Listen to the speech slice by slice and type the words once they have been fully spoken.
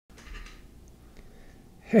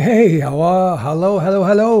Hey, hello.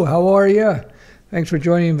 How are you? Thanks for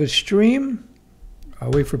joining the stream.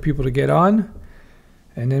 I'll wait for people to get on,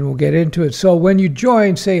 and then we'll get into it. So when you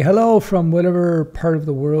join, say hello from whatever part of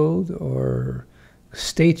the world or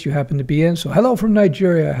state you happen to be in. So hello from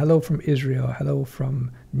Nigeria, hello from Israel, hello from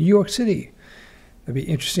New York City. That'd be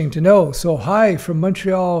interesting to know. So hi from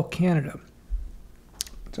Montreal, Canada.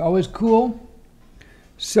 It's always cool.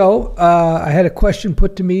 So I had a question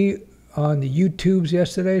put to me on the YouTubes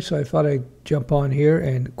yesterday, so I thought I'd jump on here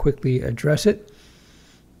and quickly address it.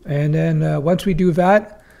 And then once we do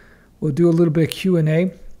that, we'll do a little bit of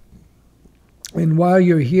Q&A. And while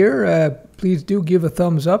you're here, please do give a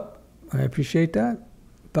thumbs up. I appreciate that.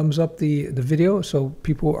 Thumbs up the video so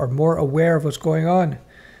people are more aware of what's going on.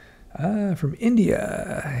 From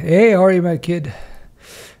India. Hey, how are you, my kid?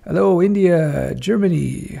 Hello, India,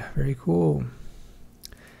 Germany. Very cool.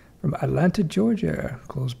 From Atlanta, Georgia,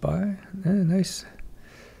 close by. Nice.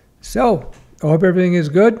 So, I hope everything is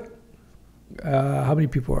good. How many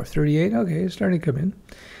people are? 38? Okay, it's starting to come in.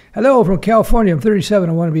 Hello from California. I'm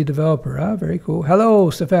 37. I want to be a developer. Very cool.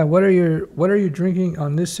 Hello, Stefan. What are you drinking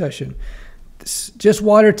on this session? Just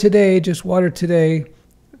water today. Just water today.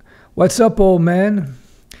 What's up, old man?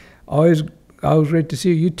 Always great to see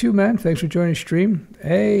you. You too, man. Thanks for joining the stream.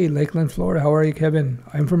 Hey, Lakeland, Florida. How are you, Kevin?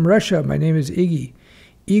 I'm from Russia. My name is Iggy.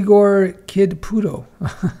 Igor Kid Pudo.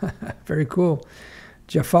 Very cool.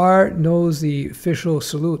 Jafar knows the official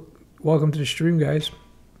salute. Welcome to the stream, guys.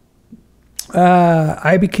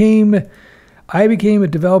 I became a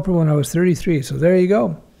developer when I was 33. So there you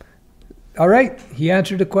go. All right. He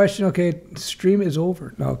answered the question. Okay. Stream is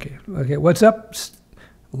over. Okay. Okay. What's up?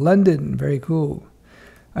 London. Very cool.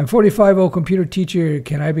 I'm 45, old computer teacher.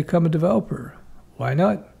 Can I become a developer? Why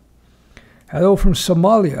not? Hello from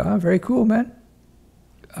Somalia. Very cool, man.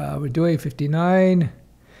 We're doing 59.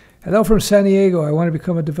 Hello from San Diego. I want to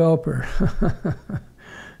become a developer.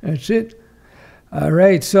 That's it. All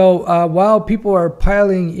right. So while people are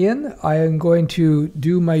piling in, I am going to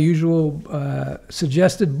do my usual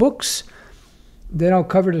suggested books. Then I'll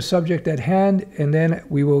cover the subject at hand, and then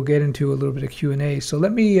we will get into a little bit of Q&A. So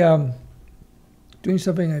let me, doing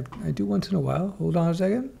something I do once in a while. Hold on a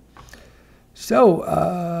second. So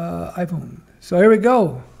iPhone. So here we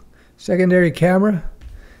go. Secondary camera.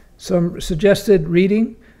 Some suggested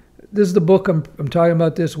reading. This is the book I'm talking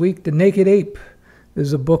about this week, The Naked Ape. This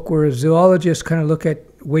is a book where zoologists kind of look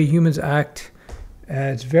at the way humans act.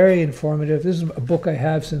 It's very informative. This is a book I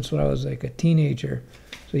have since when I was like a teenager.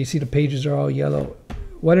 So you see the pages are all yellow.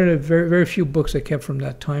 One of the very, very few books I kept from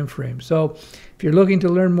that time frame. So if you're looking to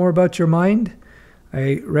learn more about your mind,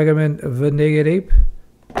 I recommend The Naked Ape.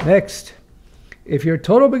 Next. If you're a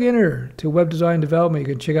total beginner to web design development,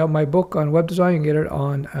 you can check out my book on web design. You can get it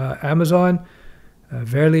on Amazon.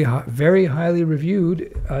 Very highly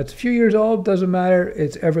reviewed. It's a few years old, doesn't matter.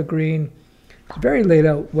 It's evergreen. It's a very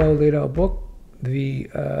well laid out book. The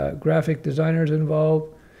graphic designers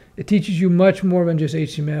involved. It teaches you much more than just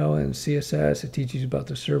HTML and CSS. It teaches you about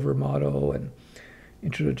the server model and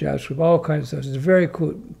intro to JavaScript, all kinds of stuff. It's very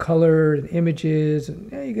cool, color and images,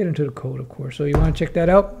 and you get into the code, of course. So you want to check that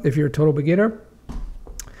out if you're a total beginner.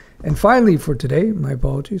 And finally for today, my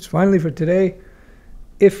apologies, finally for today,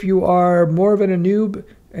 if you are more of a noob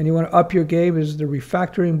and you want to up your game, is the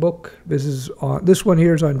refactoring book. This one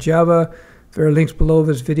here is on Java. There are links below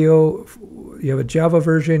this video. You have a Java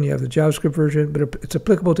version, you have the JavaScript version, but it's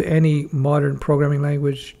applicable to any modern programming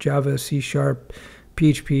language, Java, C#,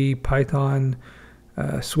 PHP, Python,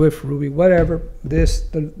 Swift, Ruby, whatever.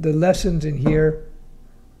 The lessons in here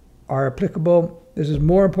are applicable. This is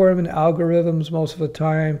more important than algorithms most of the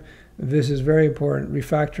time. This is very important.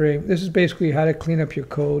 Refactoring. This is basically how to clean up your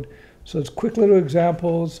code. So it's quick little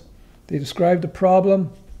examples. They describe the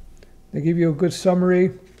problem. They give you a good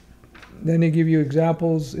summary. Then they give you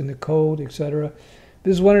examples in the code, etc.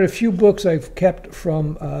 This is one of the few books I've kept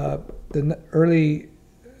from the early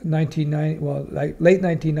 1990, well, like late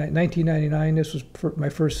 1999. This was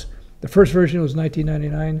the first version was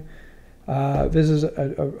 1999. This is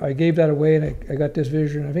I gave that away, and I got this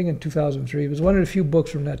version I think in 2003. It was one of the few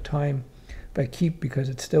books from that time I keep because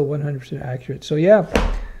it's still 100% accurate. So yeah,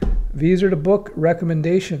 these are the book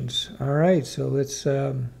recommendations. All right, so let's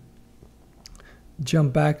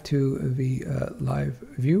jump back to the live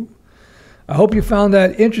view. I hope you found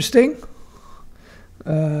that interesting.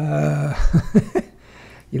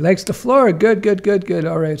 He likes the floor. Good.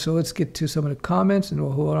 All right, so let's get to some of the comments, and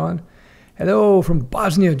we'll hold on. Hello from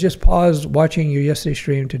Bosnia. Just paused watching your yesterday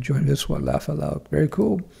stream to join this one. Laugh out loud. Very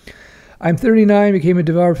cool. I'm 39, became a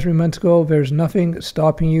developer 3 months ago. There's nothing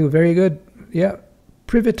stopping you. Very good. Yeah.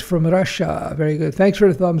 Privet from Russia. Very good. Thanks for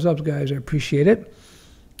the thumbs up, guys. I appreciate it.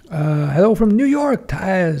 Hello from New York,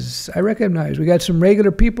 Taz. I recognize. We got some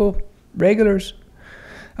regular people, regulars.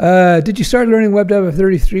 Did you start learning web dev at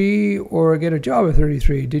 33 or get a job at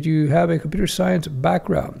 33? Did you have a computer science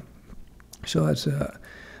background? So that's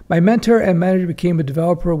my mentor and manager became a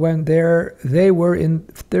developer when they were in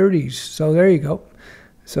 30s. So there you go.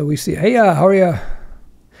 So we see, hey, how are you?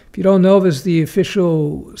 If you don't know, this is the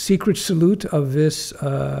official secret salute of this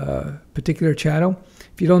particular channel.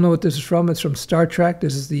 If you don't know what this is from, it's from Star Trek.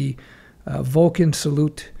 This is the Vulcan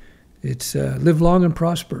salute. It's live long and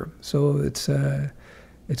prosper. So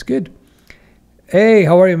it's good. Hey,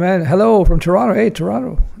 how are you, man? Hello from Toronto. Hey,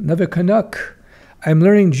 Toronto. Another Canuck. I'm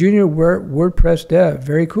learning junior WordPress dev.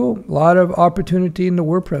 Very cool. A lot of opportunity in the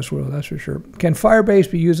WordPress world, that's for sure. Can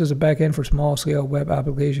Firebase be used as a backend for small-scale web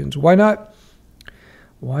applications? Why not?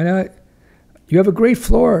 Why not? You have a great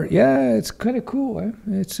floor. Yeah, it's kind of cool. Eh?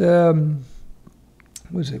 It's,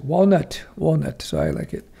 what is it? Walnut. Walnut, so I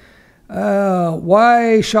like it.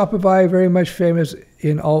 Why Shopify very much famous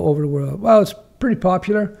in all over the world? Well, it's pretty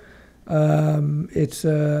popular. It's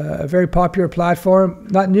a very popular platform.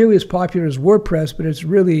 Not nearly as popular as WordPress, but it's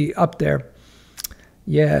really up there.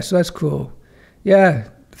 Yeah, so that's cool. Yeah,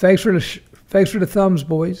 thanks for the thumbs,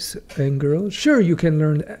 boys and girls. Sure, you can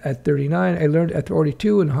learn at 39. I learned at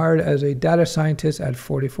 42 and hired as a data scientist at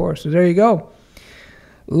 44. So there you go.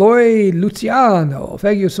 Loy Luciano,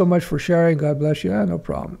 thank you so much for sharing. God bless you. No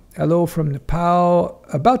problem. Hello from Nepal.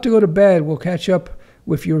 About to go to bed. We'll catch up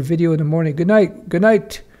with your video in the morning. Good night. Good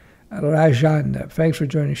night, Rajan. Thanks for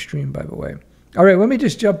joining the stream, by the way. All right, let me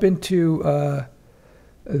just jump into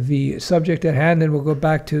the subject at hand, and we'll go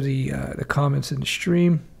back to the comments in the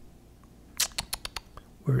stream.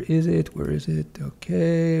 Where is it? Where is it?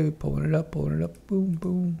 Okay, pulling it up, pulling it up. Boom,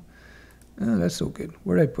 boom. Oh, that's so good.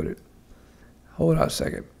 Where did I put it? Hold on a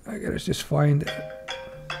second. I gotta just find it.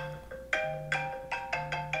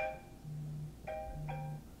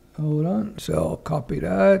 Hold on. So I'll copy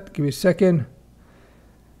that. Give me a second.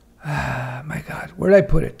 Ah, my God. Where did I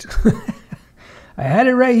put it? I had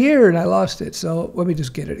it right here and I lost it. So let me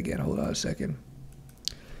just get it again. Hold on a second.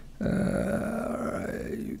 All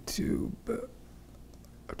right, YouTube.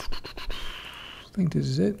 I think this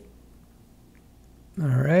is it. All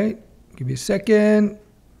right. Give me a second.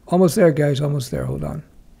 Almost there, guys. Almost there. Hold on.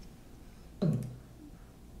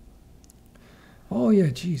 Oh, yeah.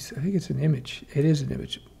 Geez. I think it's an image. It is an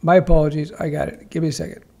image. My apologies. I got it. Give me a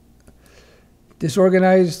second.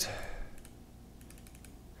 Disorganized.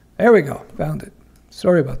 There we go. Found it.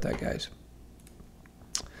 Sorry about that, guys.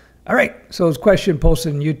 All right. So this question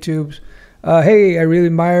posted on YouTube. Hey, I really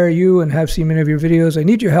admire you and have seen many of your videos. I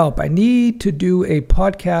need your help. I need to do a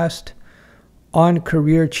podcast on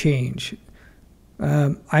career change.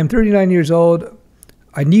 I'm 39 years old.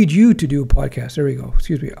 I need you to do a podcast. There we go.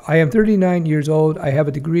 Excuse me. I am 39 years old. I have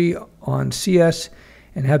a degree on CS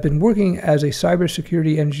and have been working as a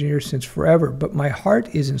cybersecurity engineer since forever. But my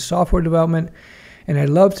heart is in software development, and I'd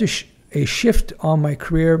love to a shift on my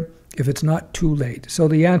career if it's not too late. So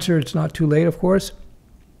the answer, it's not too late, of course.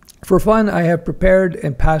 For fun, I have prepared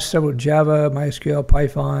and passed several Java, MySQL,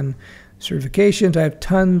 Python certifications. I have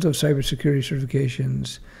tons of cybersecurity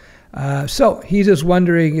certifications. So he's just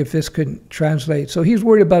wondering if this could translate. So he's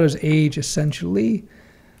worried about his age, essentially.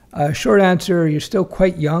 Short answer, you're still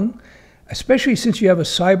quite young, especially since you have a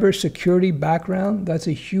cybersecurity background. That's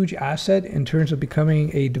a huge asset in terms of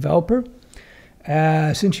becoming a developer,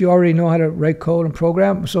 since you already know how to write code and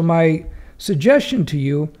program. So my suggestion to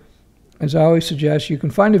you, as I always suggest, you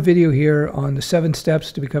can find a video here on the 7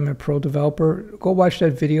 steps to become a pro developer. Go watch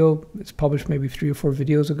that video. It's published maybe 3 or 4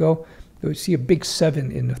 videos ago. You see a big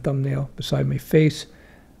 7 in the thumbnail beside my face.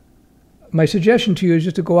 My suggestion to you is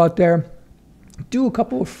just to go out there, do a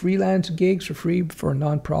couple of freelance gigs for free for a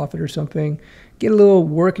nonprofit or something, get a little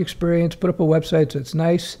work experience, put up a website so it's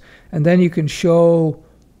nice, and then you can show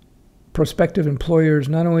prospective employers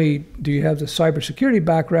not only do you have the cybersecurity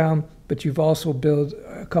background, but you've also built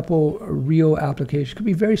a couple real applications. It could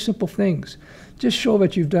be very simple things. Just show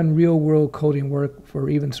that you've done real world coding work for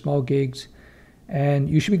even small gigs, and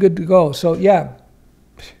you should be good to go. So yeah,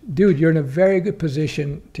 dude, you're in a very good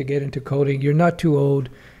position to get into coding. You're not too old,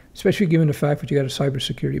 especially given the fact that you got a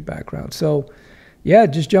cybersecurity background. So yeah,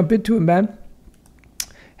 just jump into it, man.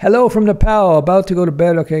 Hello from Nepal, about to go to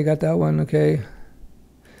bed. Okay, got that one, okay.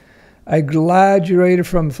 I graduated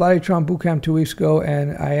from Flight Bootcamp 2 weeks ago,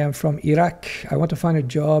 and I am from Iraq. I want to find a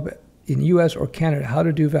job in US or Canada. How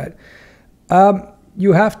to do that?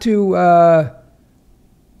 You have to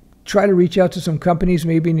try to reach out to some companies,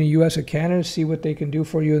 maybe in the US or Canada, see what they can do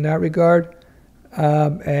for you in that regard,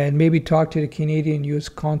 and maybe talk to the Canadian US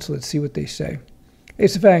consulate, see what they say. Hey,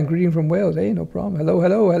 Stefan, greeting from Wales. Hey, no problem. Hello,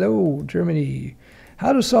 hello, hello, Germany.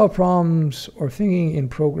 How to solve problems or thinking in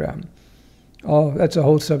program. Oh, that's a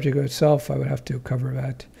whole subject of itself. I would have to cover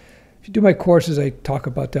that. If you do my courses, I talk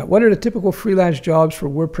about that. What are the typical freelance jobs for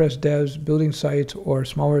WordPress devs, building sites, or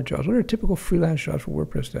smaller jobs? What are typical freelance jobs for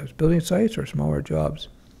WordPress devs, building sites, or smaller jobs?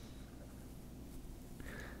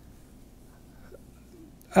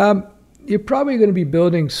 You're probably going to be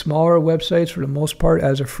building smaller websites for the most part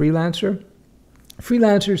as a freelancer.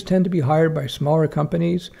 Freelancers tend to be hired by smaller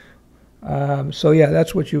companies. So yeah,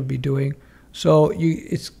 that's what you'll be doing. So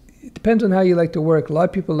it depends on how you like to work. A lot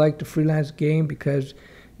of people like the freelance game because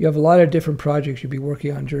you have a lot of different projects you'll be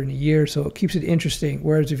working on during the year, so it keeps it interesting.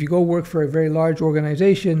 Whereas if you go work for a very large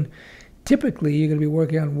organization, typically you're going to be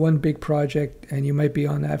working on one big project and you might be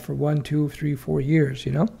on that for 1, 2, 3, 4 years,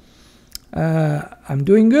 you know? I'm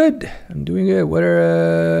doing good. I'm doing good. What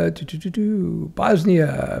are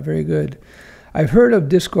Bosnia? Very good. I've heard of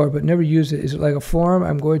Discord but never used it. Is it like a forum?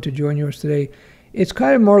 I'm going to join yours today. It's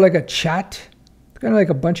kind of more like a chat. It's kind of like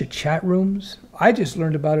a bunch of chat rooms. I just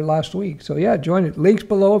learned about it last week. So yeah, join it. Links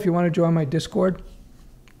below if you want to join my Discord.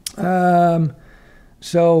 Yeah,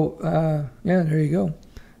 there you go.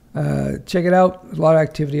 Check it out. There's a lot of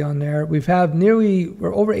activity on there.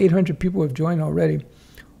 We're over 800 people have joined already.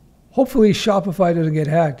 Hopefully Shopify doesn't get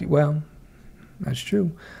hacked. Well, that's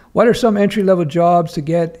true. What are some entry-level jobs to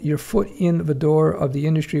get your foot in the door of the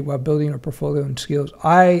industry while building your portfolio and skills?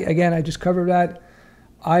 I just covered that.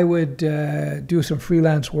 I would do some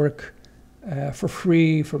freelance work for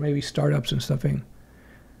free for maybe startups and stuff.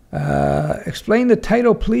 Explain the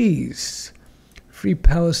title, please. Free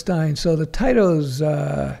Palestine. So the title is,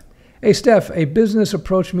 hey, Steph, a business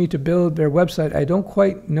approached me to build their website. I don't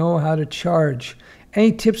quite know how to charge.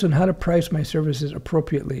 Any tips on how to price my services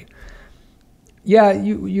appropriately? Yeah,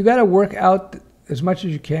 you got to work out as much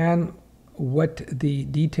as you can what the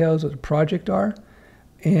details of the project are,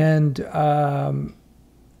 and you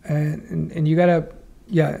got to,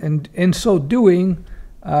 yeah, and in so doing,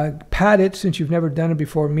 pad it since you've never done it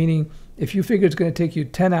before. Meaning, if you figure it's going to take you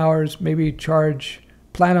 10 hours, maybe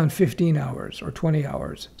plan on 15 hours or 20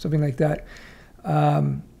 hours, something like that,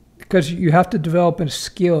 because you have to develop a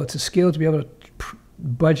skill. It's a skill to be able to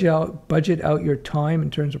budget out your time in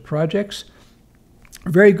terms of projects.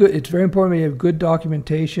 Very good. It's very important you have good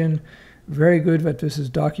documentation. Very good that this is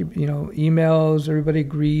emails. Everybody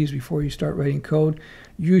agrees before you start writing code.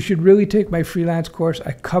 You should really take my freelance course.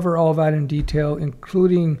 I cover all that in detail,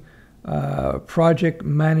 including project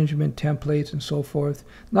management templates and so forth.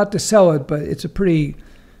 Not to sell it, but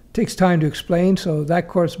takes time to explain. So that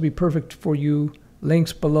course will be perfect for you.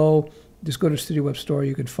 Links below. Just go to Studioweb store.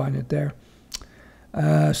 You can find it there.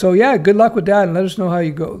 So yeah, good luck with that, and let us know how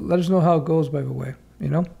you go. Let us know how it goes, by the way. You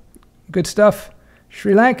know, good stuff.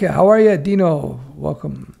 Sri Lanka, how are you? Dino,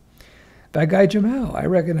 welcome. That guy Jamal, I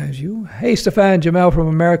recognize you. Hey, Stefan, Jamal from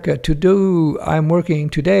America. Today I'm working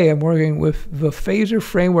with the Phaser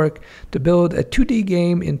framework to build a 2D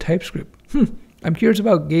game in TypeScript. I'm curious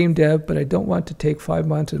about game dev, but I don't want to take 5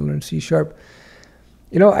 months and learn C#.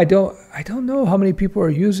 You know, I don't know how many people are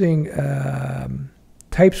using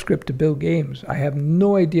TypeScript to build games. I have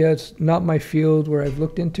no idea. It's not my field where I've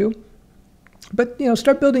looked into. But,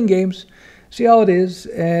 start building games, see how it is,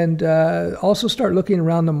 and also start looking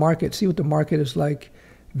around the market, see what the market is like.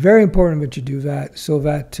 Very important that you do that so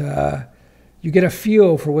that you get a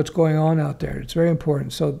feel for what's going on out there. It's very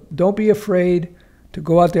important. So don't be afraid to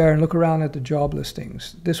go out there and look around at the job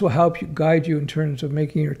listings. This will help you guide you in terms of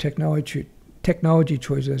making your technology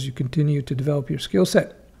choices as you continue to develop your skill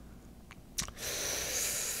set.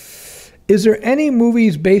 Is there any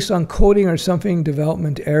movies based on coding or something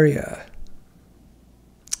development area?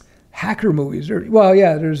 Hacker movies.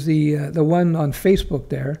 There's the one on Facebook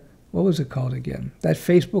there. What was it called again? That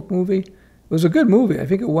Facebook movie? It was a good movie. I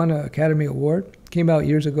think it won an Academy Award. Came out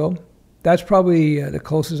years ago. That's probably the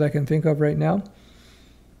closest I can think of right now.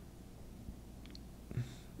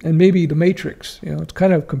 And maybe The Matrix. It's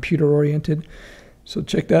kind of computer oriented. So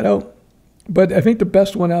check that out. But I think the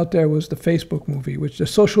best one out there was the Facebook movie, which The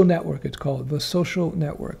Social Network, it's called. The Social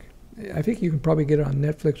Network. I think you can probably get it on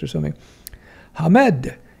Netflix or something.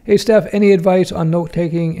 Hamed. Hey, Steph, any advice on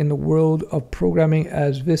note-taking in the world of programming,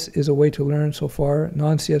 as this is a way to learn so far,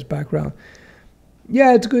 non-CS background?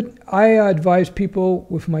 Yeah, it's good. I advise people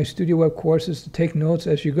with my Studioweb courses to take notes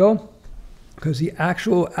as you go, because the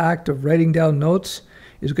actual act of writing down notes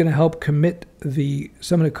is going to help commit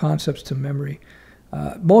some of the concepts to memory.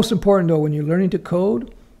 Most important, though, when you're learning to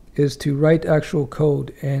code, is to write actual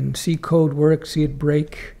code and see code work, see it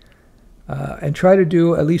break, and try to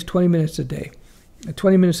do at least 20 minutes a day.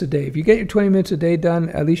 20 minutes a day. If you get your 20 minutes a day done,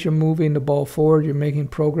 at least you're moving the ball forward. You're making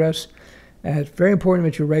progress. And it's very important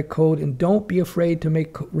that you write code, and don't be afraid to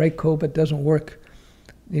write code that doesn't work.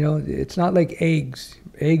 You know, it's not like eggs.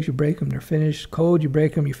 Eggs, you break them, they're finished. Code, you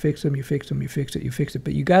break them, you fix them, you fix them, you fix it, you fix it.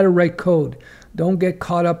 But you got to write code. Don't get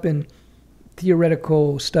caught up in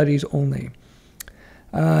theoretical studies only.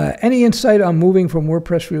 Any insight on moving from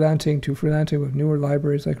WordPress freelancing to freelancing with newer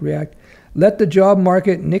libraries like React? Let the job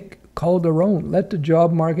market, Nick Calderon, let the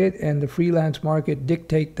job market and the freelance market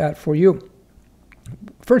dictate that for you.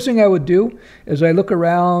 First thing I would do is I look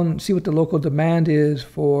around, see what the local demand is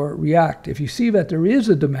for React. If you see that there is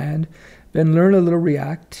a demand, then learn a little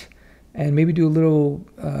React and maybe do a little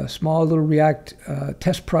small little React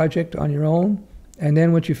test project on your own. And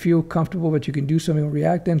then once you feel comfortable that you can do something with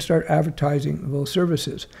React, then start advertising those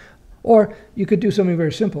services. Or you could do something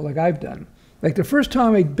very simple like I've done. Like the first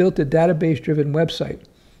time I built a database-driven website,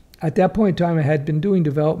 at that point in time I had been doing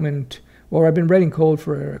development, well, I've been writing code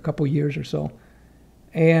for a couple years or so.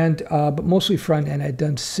 And but mostly front end. I'd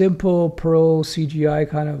done simple Perl CGI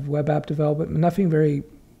kind of web app development, nothing very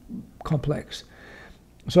complex.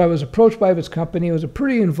 So I was approached by this company. It was a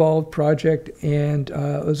pretty involved project, and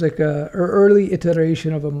it was like an early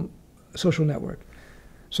iteration of a social network.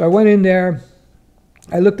 So I went in there,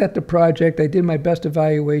 I looked at the project, I did my best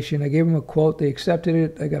evaluation, I gave them a quote, they accepted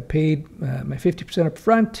it, I got paid my 50% up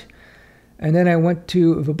front. And then I went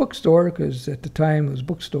to the bookstore, because at the time it was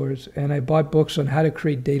bookstores, and I bought books on how to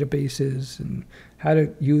create databases and how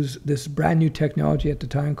to use this brand new technology at the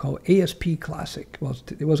time called ASP Classic. Well,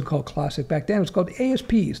 it wasn't called Classic back then, it was called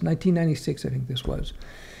ASPs, 1996 I think this was.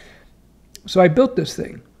 So I built this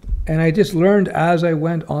thing, and I just learned as I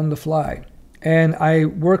went on the fly. And I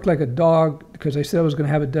worked like a dog, because I said I was going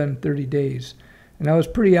to have it done in 30 days. And I was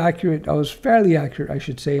pretty accurate, I was fairly accurate, I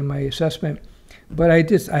should say, in my assessment. But I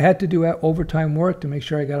had to do overtime work to make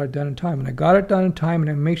sure I got it done in time. And I got it done in time,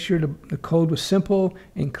 and I made sure the code was simple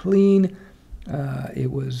and clean.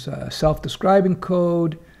 It was self-describing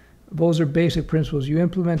code. Those are basic principles. You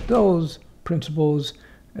implement those principles,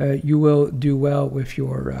 you will do well with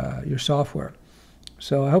your software.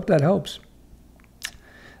 So I hope that helps.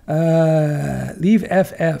 Leave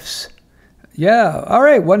FFs. Yeah, all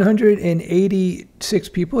right, 186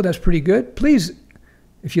 people. That's pretty good. Please,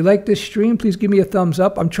 if you like this stream, please give me a thumbs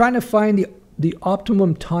up. I'm trying to find the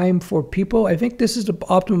optimum time for people. I think this is the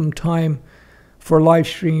optimum time for live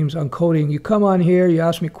streams on coding. You come on here, you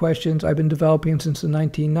ask me questions. I've been developing since the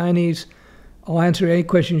 1990s. I'll answer any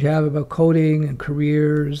questions you have about coding and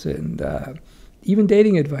careers and even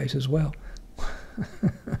dating advice as well.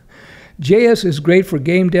 JS is great for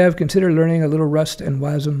game dev. Consider learning a little Rust and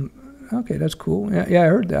WASM. Okay, that's cool. Yeah, I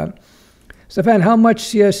heard that. Stefan, how much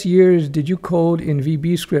CS years did you code in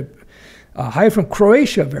VB script? Hi from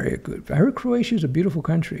Croatia, very good. I heard Croatia is a beautiful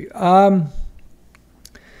country. I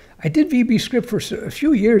did VB script for a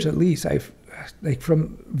few years at least. Like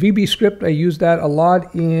from VB script, I used that a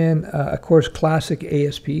lot in, of course, classic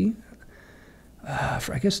ASP.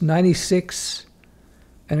 For I guess 96,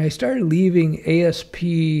 and I started leaving ASP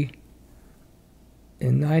in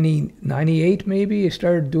 98 maybe. I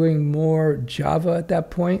started doing more Java at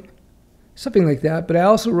that point. Something like that. But I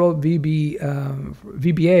also wrote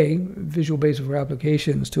VBA, Visual Basic for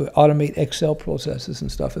Applications, to automate Excel processes and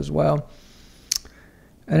stuff as well.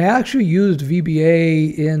 And I actually used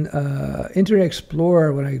VBA in Internet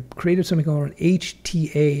Explorer when I created something called an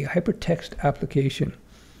HTA, Hypertext Application.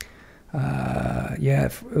 Yeah,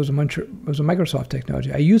 it was a Microsoft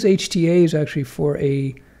technology. I use HTAs actually for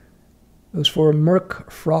it was for a Merck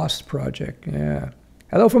Frost project. Yeah.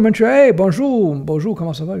 Hello from Montreal. Hey, bonjour. Bonjour,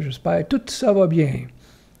 comment ça va? J'espère. Tout ça va bien.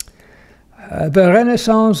 The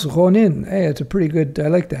Renaissance Ronin. Hey, it's a pretty good, I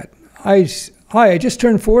like that. Hi, I just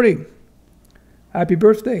turned 40. Happy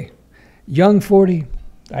birthday. Young 40.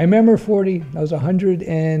 I remember 40. That was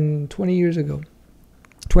 120 years ago.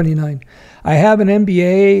 29. I have an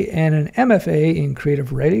MBA and an MFA in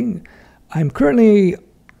creative writing. I'm currently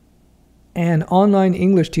an online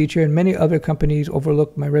English teacher, and many other companies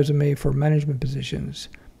overlook my resume for management positions.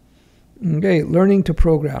 Okay, learning to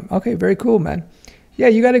program. Okay, very cool, man. Yeah,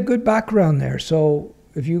 you got a good background there. So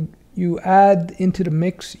if you add into the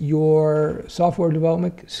mix your software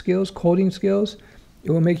development skills, coding skills,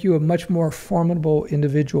 it will make you a much more formidable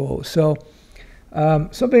individual. So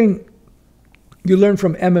something you learn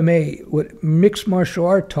from MMA, what mixed martial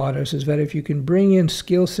art taught us, is that if you can bring in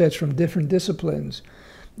skill sets from different disciplines,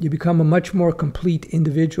 you become a much more complete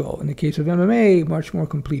individual. In the case of MMA, much more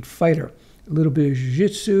complete fighter. A little bit of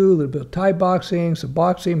jiu-jitsu, a little bit of Thai boxing, some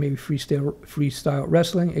boxing, maybe freestyle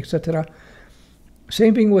wrestling, etc.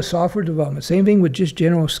 Same thing with software development. Same thing with just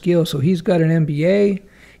general skills. So he's got an MBA.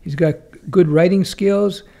 He's got good writing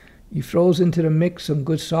skills. He throws into the mix some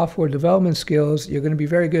good software development skills. You're going to be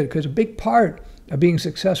very good, because a big part of being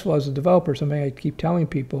successful as a developer, something I keep telling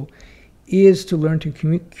people, is to learn to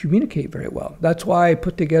communicate very well. That's why I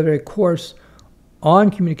put together a course on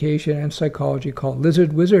communication and psychology called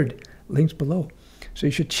Lizard Wizard. Links below. So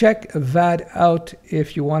you should check that out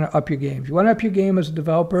if you want to up your game. If you want to up your game as a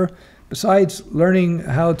developer, besides learning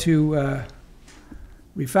how to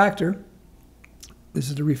refactor, this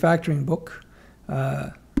is the refactoring book,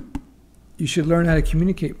 you should learn how to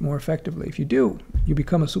communicate more effectively. If you do, you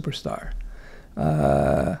become a superstar.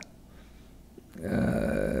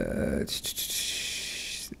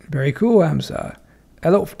 Very cool, Hamza.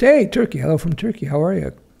 Hello, hey, Turkey. Hello from Turkey. How are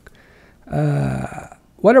you?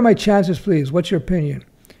 What are my chances, please? What's your opinion?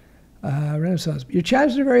 Renaissance. Your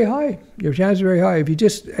chances are very high. Your chances are very high. If you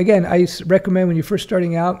just, again, I recommend when you're first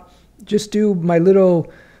starting out, just do my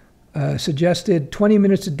little suggested 20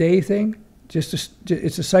 minutes a day thing.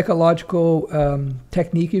 It's a psychological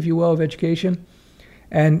technique, if you will, of education.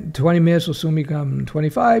 And 20 minutes will soon become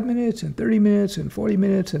 25 minutes and 30 minutes and 40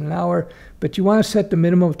 minutes and an hour. But you want to set the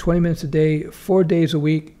minimum of 20 minutes a day, 4 days a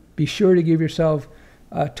week. Be sure to give yourself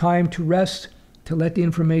time to rest, to let the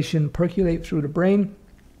information percolate through the brain.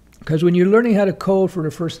 Because when you're learning how to code for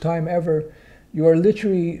the first time ever, you are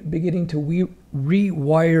literally beginning to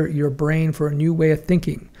rewire your brain for a new way of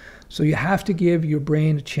thinking. So you have to give your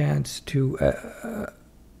brain a chance to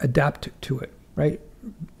adapt to it, right?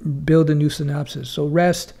 Build a new synapses. So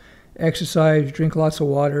rest, exercise, drink lots of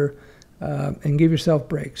water, and give yourself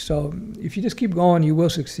breaks. So if you just keep going, you will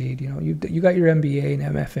succeed. You know, you got your MBA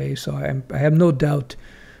and MFA, so I have no doubt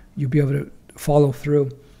you'll be able to follow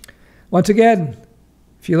through. Once again,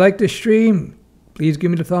 if you like this stream, please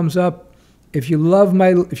give me the thumbs up. If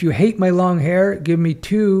you hate my long hair, give me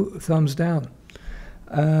 2 thumbs down.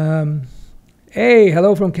 Hey,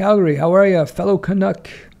 hello from Calgary. How are you, fellow Canuck?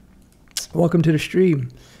 Welcome to the stream.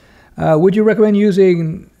 Would you recommend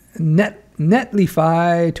using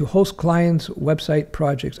Netlify to host clients' website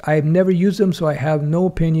projects? I have never used them, so I have no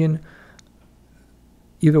opinion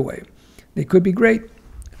either way. They could be great.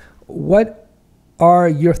 What are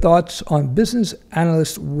your thoughts on business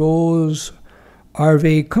analyst roles? Are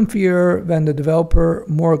they comfier than the developer,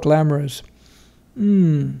 more glamorous?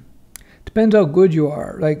 Depends how good you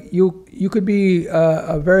are. Like you could be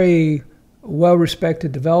a very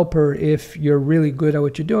well-respected developer if you're really good at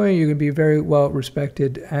what you're doing. You can be a very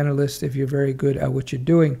well-respected analyst if you're very good at what you're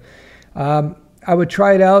doing. I would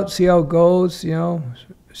try it out, see how it goes, you know,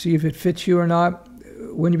 see if it fits you or not.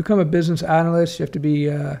 When you become a business analyst, you have to be,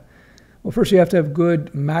 well, first you have to have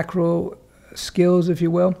good macro skills, if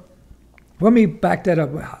you will. Let me back that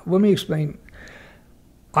up. Let me explain.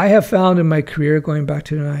 I have found in my career, going back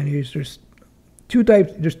to the 90s, there's two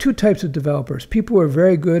types of developers. People who are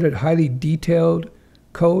very good at highly detailed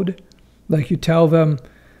code. Like you tell them,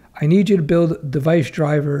 I need you to build a device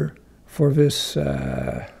driver for this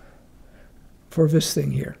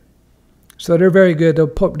thing here. So they're very good.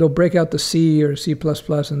 They'll break out the C or C++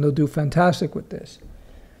 and they'll do fantastic with this.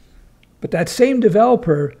 But that same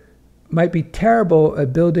developer might be terrible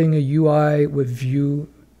at building a UI with Vue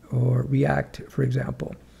or React, for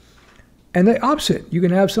example. And the opposite, you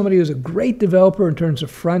can have somebody who's a great developer in terms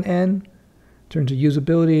of front end, in terms of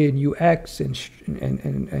usability and UX and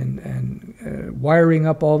wiring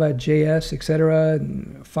up all that JS, etc.,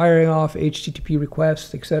 and firing off HTTP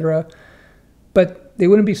requests, etc. But they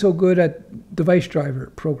wouldn't be so good at device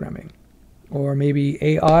driver programming or maybe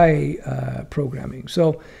AI programming.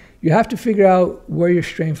 So you have to figure out where your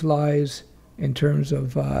strength lies in terms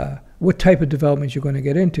of what type of development you're going to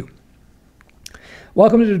get into.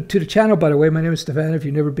 Welcome to the channel, by the way. My name is Stefan. If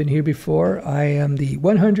you've never been here before, I am the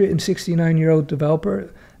 169-year-old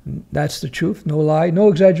developer. That's the truth, no lie, no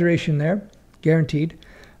exaggeration there, guaranteed.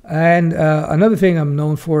 And another thing I'm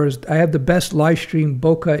known for is I have the best live stream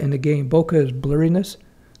bokeh in the game. Bokeh is blurriness.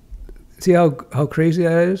 See how crazy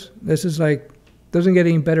that is? This is like, doesn't get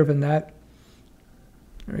any better than that.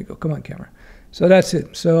 There we go. Come on, camera. So that's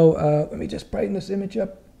it. So let me just brighten this image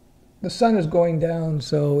up. The sun is going down,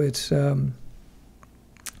 so it's...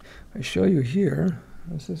 I show you here.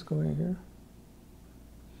 What's this going here?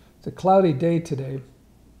 It's a cloudy day today.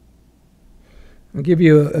 I'll give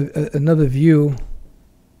you another view.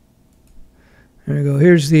 There we go.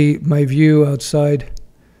 Here's my view outside.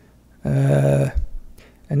 And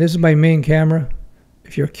this is my main camera,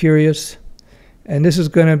 if you're curious. And this is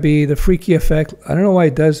going to be the freaky effect. I don't know why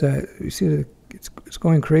it does that. You see, it's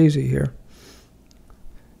going crazy here.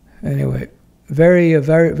 Anyway. Very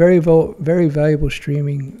valuable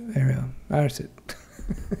streaming area. That's it.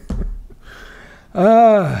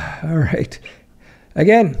 All right.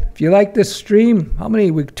 Again, if you like this stream, how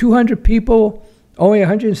many? 200 people, only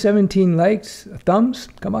 117 likes, thumbs?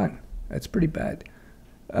 Come on, that's pretty bad.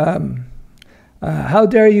 How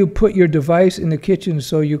dare you put your device in the kitchen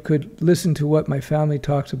so you could listen to what my family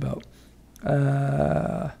talks about?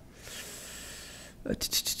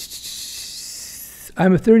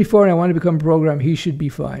 I'm a 34 and I want to become a programmer. He should be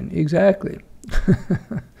fine. Exactly.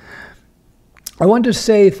 I want to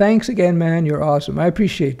say thanks again, man. You're awesome. I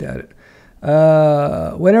appreciate that.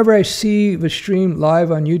 Whenever I see the stream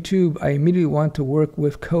live on YouTube, I immediately want to work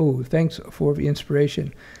with code. Thanks for the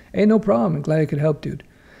inspiration. Hey, no problem. I'm glad I could help, dude.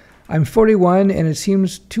 I'm 41 and it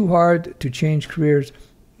seems too hard to change careers.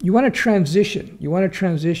 You want to transition. You want to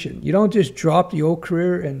transition. You don't just drop the old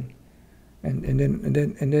career and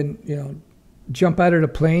then you know, jump out of the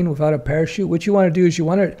plane without a parachute. What you want to do is you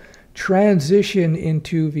want to transition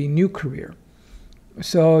into the new career.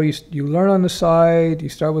 So you learn on the side, you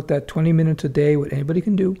start with that 20 minutes a day, what anybody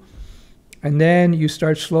can do. And then you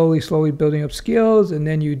start slowly building up skills, and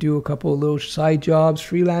then you do a couple of little side jobs,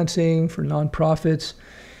 freelancing for nonprofits.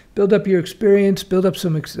 Build up your experience, build up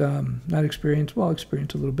some, not experience, well,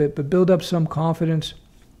 experience a little bit, but build up some confidence.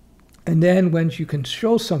 And then once you can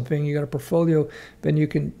show something, you got a portfolio, then you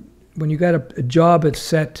can, when you got a job that's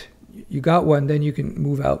set, you got one, then you can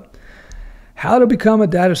move out. How to become a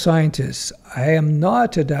data scientist? I am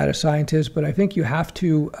not a data scientist, but I think you have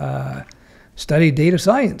to study data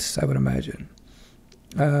science, I would imagine.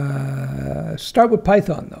 Start with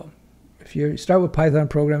Python, though. If you start with Python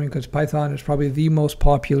programming, because Python is probably the most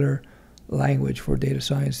popular language for data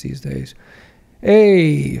science these days.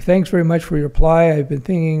 Hey, thanks very much for your reply. I've been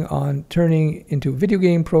thinking on turning into video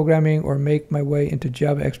game programming or make my way into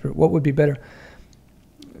Java expert. What would be better?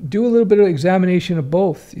 Do a little bit of examination of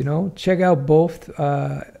both, you know, check out both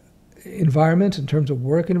environments in terms of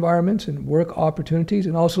work environments and work opportunities,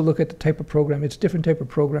 and also look at the type of program. It's a different type of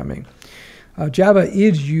programming. Java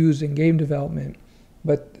is used in game development,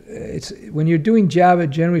 but it's when you're doing Java,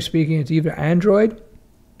 generally speaking, it's either Android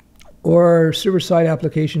or server-side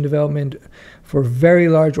application development for very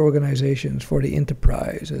large organizations, for the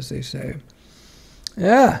enterprise, as they say.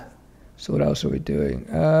 Yeah. So what else are we doing?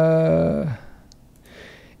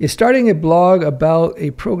 Is starting a blog about a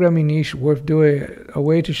programming niche worth doing? A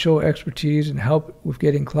way to show expertise and help with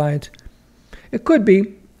getting clients? It could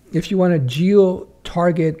be, if you want to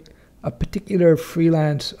geo-target a particular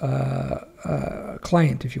freelance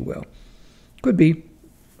client, if you will. Could be.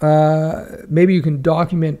 Maybe you can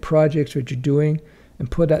document projects that you're doing and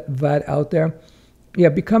put that out there. Yeah,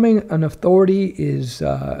 becoming an authority is,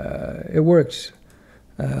 it works.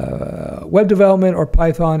 Web development or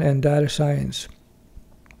Python and data science.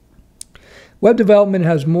 Web development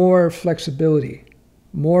has more flexibility,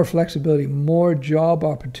 more job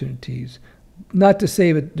opportunities. Not to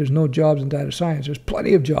say that there's no jobs in data science. There's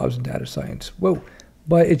plenty of jobs in data science. Whoa.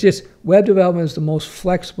 But it's just, web development is the most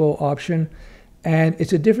flexible option, and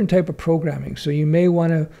it's a different type of programming. So you may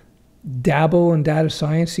want to dabble in data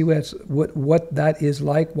science, see what that is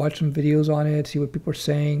like, watch some videos on it, see what people are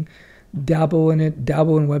saying, dabble in it,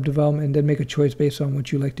 dabble in web development, and then make a choice based on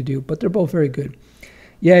what you like to do. But they're both very good.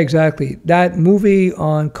 Yeah, exactly. That movie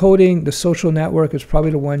on coding, The Social Network, is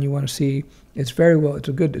probably the one you want to see. It's very well. It's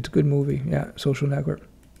a good movie. Yeah, Social Network.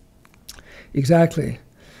 Exactly.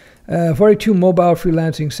 42 mobile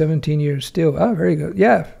freelancing, 17 years still. Ah, very good.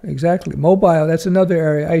 Yeah, exactly. Mobile, that's another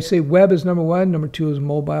area. I say web is number one. Number two is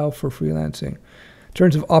mobile for freelancing. In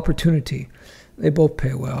terms of opportunity, they both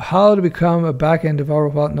pay well. How to become a back-end developer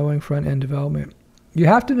without knowing front-end development? You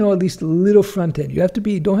have to know at least a little front-end. You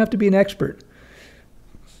don't have to be an expert.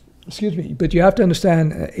 Excuse me, but you have to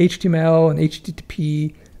understand HTML and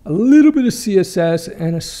HTTP, a little bit of CSS,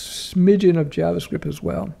 and a smidgen of JavaScript as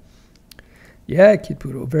well. Yeah, Kid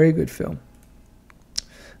Poodle, very good film.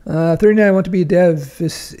 39, I want to be a dev.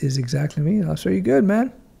 This is exactly me. That's very good,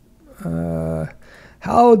 man.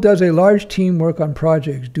 How does a large team work on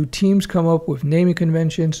projects? Do teams come up with naming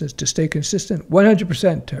conventions to stay consistent?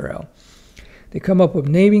 100%, Terrell. They come up with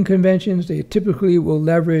naming conventions. They typically will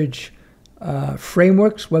leverage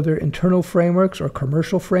frameworks, whether internal frameworks or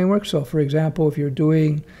commercial frameworks. So, for example, if you're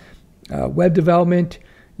doing web development,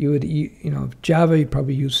 you would, Java, you'd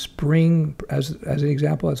probably use Spring as an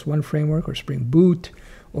example. That's one framework, or Spring Boot.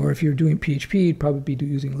 Or if you're doing PHP, you'd probably be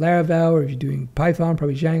using Laravel. Or if you're doing Python,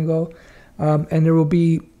 probably Django. And there will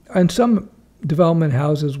be, and some development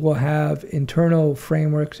houses will have internal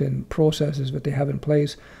frameworks and processes that they have in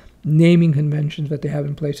place, naming conventions that they have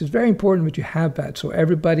in place. It's very important that you have that, so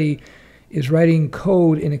everybody is writing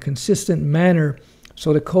code in a consistent manner,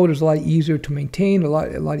 So the code is a lot easier to maintain, a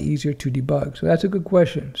lot easier to debug. So that's a good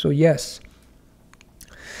question. So yes.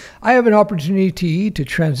 I have an opportunity to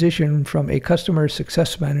transition from a customer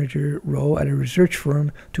success manager role at a research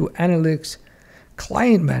firm to analytics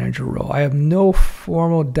client manager role. I have no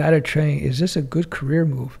formal data training. Is this a good career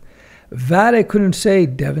move? That I couldn't say,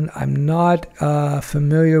 Devin. I'm not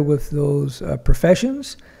familiar with those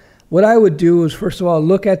professions. What I would do is, first of all,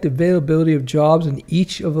 look at the availability of jobs in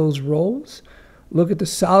each of those roles. Look at the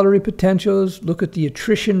salary potentials. Look at the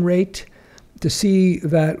attrition rate to see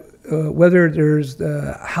that whether there's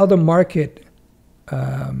how the market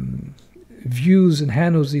views and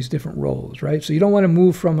handles these different roles, right? So you don't want to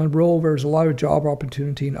move from a role where there's a lot of job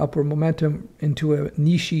opportunity and upward momentum into a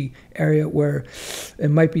niche area where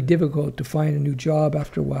it might be difficult to find a new job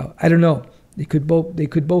after a while. I don't know. They could both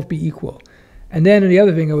be equal. And then the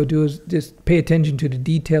other thing I would do is just pay attention to the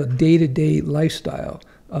detailed day-to-day lifestyle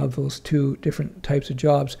of those two different types of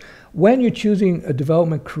jobs. When you're choosing a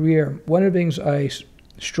development career, one of the things I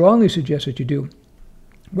strongly suggest that you do,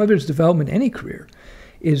 whether it's development, any career,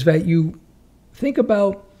 is that you think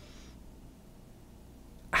about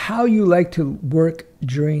how you like to work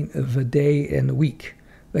during the day and the week.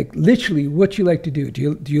 Like literally what you like to do.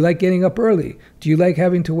 Do you like getting up early? Do you like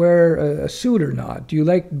having to wear a suit or not? Do you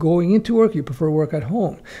like going into work? You prefer work at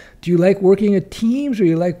home? Do you like working at teams or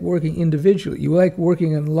you like working individually? You like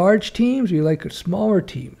working in large teams or you like smaller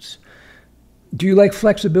teams? Do you like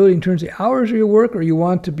flexibility in terms of hours of your work, or you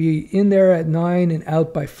want to be in there at 9 and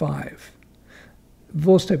out by 5?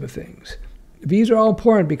 Those type of things. These are all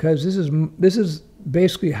important because this is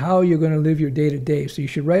basically how you're going to live your day-to-day. So you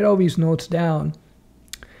should write all these notes down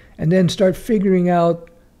and then start figuring out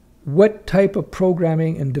what type of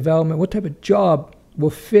programming and development, what type of job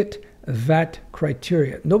will fit that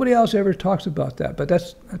criteria. Nobody else ever talks about that, but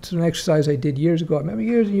that's an exercise I did years ago. I remember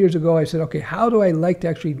years and years ago I said, okay, how do I like to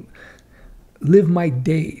actually live my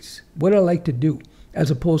days? What do I like to do?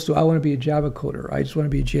 As opposed to I want to be a Java coder, I just want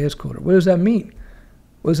to be a JS coder. What does that mean?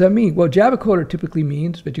 What does that mean? Well, Java coder typically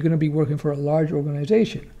means that you're going to be working for a large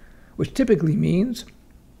organization, which typically means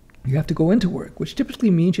you have to go into work, which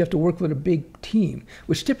typically means you have to work with a big team,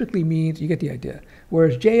 which typically means, you get the idea.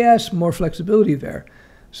 Whereas JS, more flexibility there.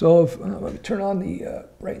 So if, let me turn on the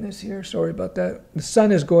brightness here. Sorry about that. The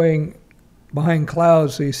sun is going behind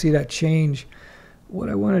clouds, so you see that change. What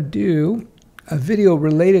I want to do, a video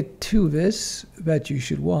related to this that you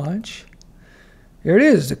should watch. Here it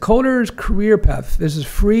is, the CODER'S career path. This is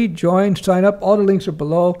free. Join, sign up. All the links are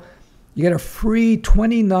below. You get a free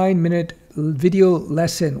 29-minute video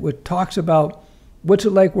lesson which talks about what's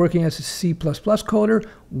it like working as a C++ coder,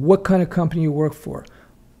 what kind of company you work for.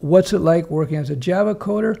 What's it like working as a Java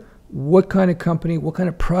coder, what kind of company, what kind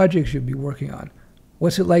of projects you'll be working on.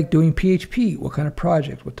 What's it like doing PHP, what kind of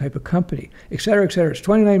project, what type of company, etc., etc. It's a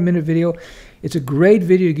 29-minute video. It's a great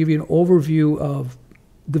video to give you an overview of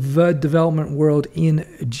the development world in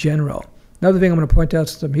general. Another thing I'm going to point out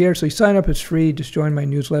since I'm here, so you sign up, it's free, just join my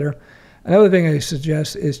newsletter. Another thing I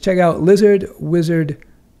suggest is check out Lizard Wizard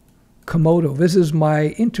KOMODO. This is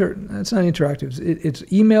my it's not interactive, it's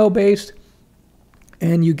email-based,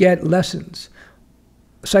 and you get lessons,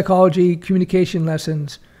 psychology, communication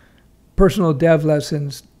lessons, personal dev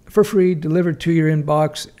lessons for free, delivered to your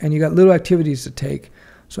inbox, and you got little activities to take.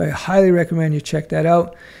 So I highly recommend you check that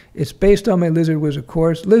out. It's based on my Lizard Wizard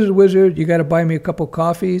course. Lizard Wizard, you got to buy me a couple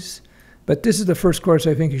coffees, but this is the first course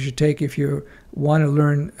I think you should take if you want to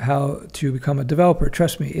learn how to become a developer.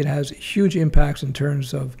 Trust me, it has huge impacts in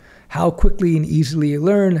terms of how quickly and easily you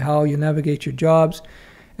learn, how you navigate your jobs.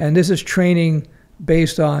 And this is training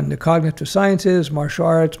based on the cognitive sciences, martial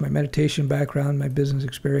arts, my meditation background, my business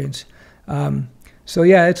experience. So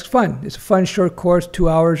yeah, it's fun. It's a fun short course, 2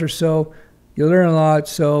 hours or so. You'll learn a lot.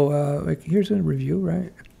 So like, here's a review,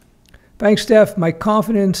 right? Thanks, Stef.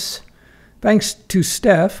 Thanks to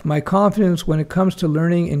Stef, my confidence when it comes to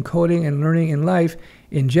learning in coding and learning in life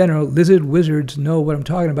in general, Lizard Wizards know what I'm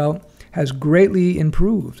talking about, has greatly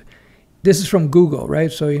improved. This is from Google,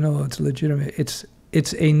 right? So you know it's legitimate.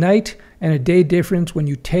 It's a night and a day difference when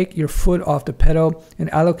you take your foot off the pedal and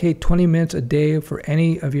allocate 20 minutes a day for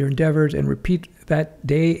any of your endeavors and repeat that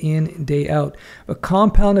day in, day out. The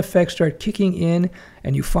compound effects start kicking in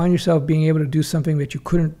and you find yourself being able to do something that you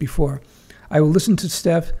couldn't before. I will listen to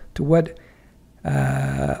Stef to what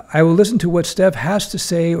Stef has to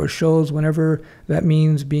say or shows whenever that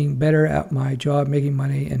means being better at my job, making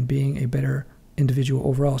money, and being a better individual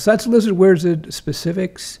overall. So that's Lizard Wizard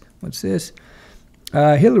specifics. What's this?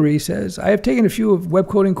 Hillary says, I have taken a few of web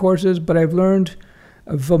coding courses, but I've learned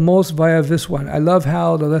the most via this one. I love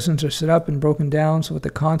how the lessons are set up and broken down so that the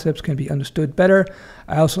concepts can be understood better.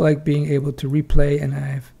 I also like being able to replay, and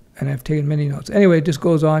I've taken many notes. Anyway, it just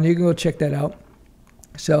goes on. You can go check that out.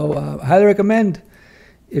 So highly recommend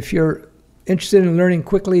if you're interested in learning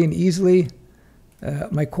quickly and easily.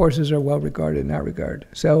 My courses are well regarded in that regard.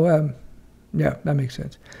 So yeah, that makes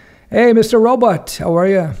sense. Hey, Mr. Robot, how are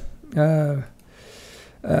you?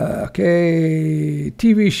 Okay,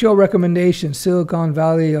 TV show recommendation, Silicon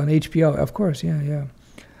Valley on HBO. Of course, yeah.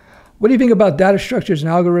 What do you think about data structures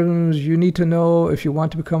and algorithms you need to know if you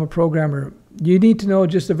want to become a programmer? You need to know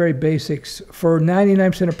just the very basics. For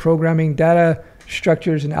 99% of programming, data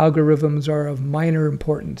structures and algorithms are of minor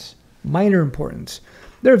importance. Minor importance.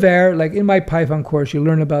 They're there, like in my Python course, you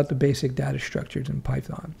learn about the basic data structures in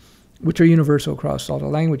Python, which are universal across all the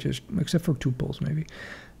languages, except for tuples maybe.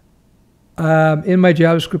 In my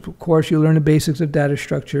JavaScript course, you learn the basics of data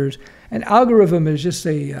structures. An algorithm is just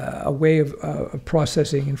a way of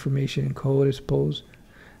processing information in code, I suppose.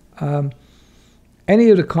 Any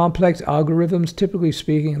of the complex algorithms, typically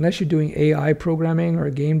speaking, unless you're doing AI programming or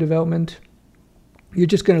game development, you're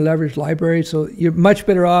just going to leverage libraries. So you're much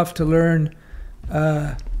better off to learn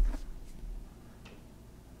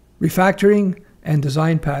refactoring and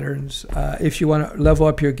design patterns if you want to level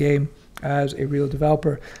up your game as a real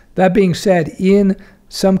developer. That being said, in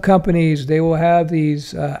some companies, they will have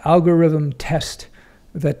these algorithm tests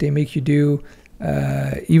that they make you do,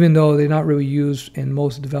 even though they're not really used in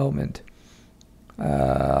most development.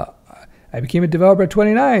 I became a developer at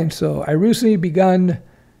 29, so I recently begun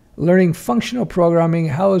learning functional programming.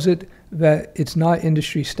 How is it that it's not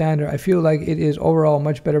industry standard? I feel like it is overall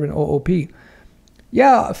much better than OOP.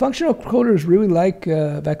 Yeah, functional coders really like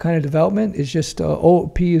that kind of development. It's just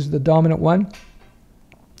OOP is the dominant one.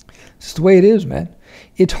 It's the way it is, man.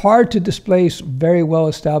 It's hard to displace very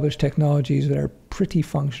well-established technologies that are pretty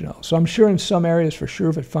functional. So I'm sure in some areas for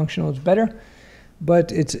sure that functional is better,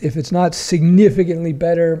 but if it's not significantly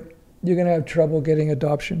better, you're going to have trouble getting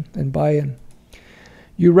adoption and buy-in.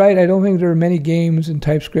 You're right, I don't think there are many games in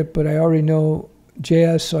TypeScript, but I already know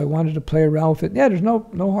JS, so I wanted to play around with it. Yeah, there's no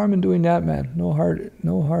harm in doing that, man. No harm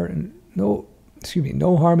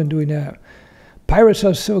in doing that. Pirates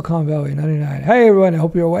of Silicon Valley, 99. Hey everyone, I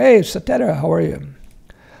hope you're well. Hey, Sateta, how are you?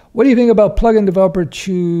 What do you think about plugin developer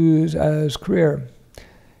choose as career?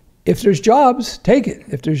 If there's jobs, take it.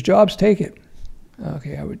 If there's jobs, take it.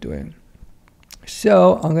 Okay, how we're doing.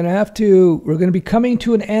 So we're going to be coming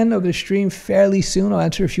to an end of the stream fairly soon. I'll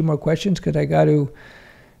answer a few more questions because I got to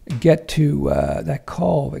get to that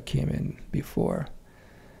call that came in before.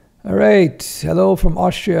 All right. Hello from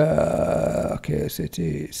Austria. Okay,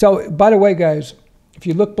 so by the way, guys, if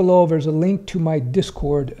you look below, there's a link to my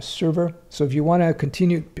Discord server. So if you want to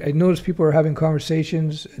continue, I notice people are having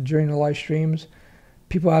conversations during the live streams.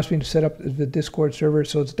 People ask me to set up the Discord server.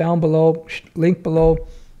 So it's down below, link below.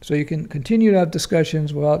 So you can continue to have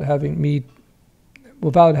discussions without having me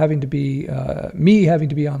having to be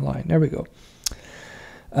online. There we go.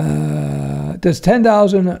 Does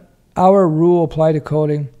 10,000 hour rule apply to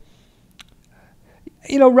coding?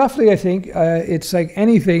 You know, roughly, I think it's like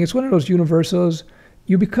anything. It's one of those universals.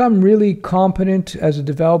 You become really competent as a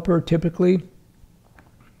developer, typically,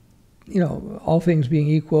 you know, all things being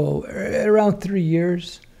equal, at around 3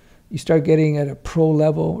 years, you start getting at a pro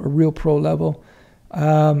level, a real pro level.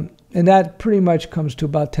 And that pretty much comes to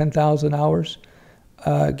about 10,000 hours,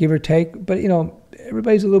 give or take. But, you know,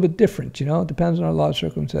 everybody's a little bit different, you know. It depends on a lot of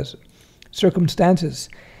circumstances.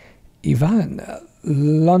 Ivan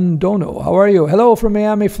Londono, how are you? Hello from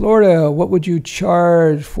Miami, Florida. What would you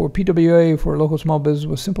charge for PWA for a local small business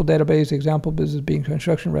with simple database, example business being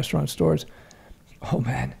construction, restaurant, stores? Oh,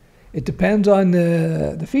 man. It depends on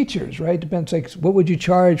the features, right? Depends, like, what would you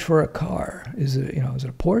charge for a car? Is it, you know, is it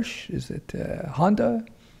a Porsche? Is it Honda?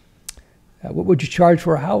 What would you charge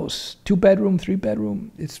for a house? 2-bedroom,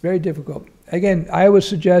 3-bedroom? It's very difficult. Again, I would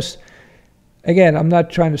suggest, again, I'm not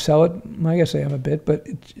trying to sell it. I guess I am a bit, but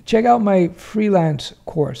check out my freelance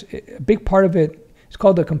course. A big part of it is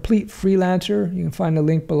called the Complete Freelancer. You can find the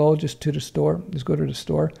link below just to the store. Just go to the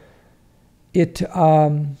store.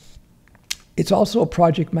 It's also a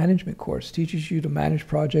project management course. It teaches you to manage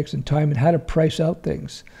projects in time and how to price out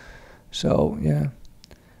things. So, yeah.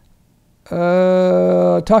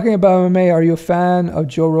 Talking about MMA, are you a fan of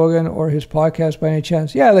Joe Rogan or his podcast by any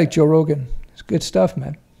chance? Yeah, I like Joe Rogan. It's good stuff,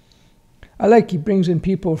 man. I like he brings in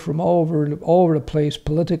people from all over the place,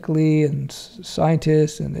 politically and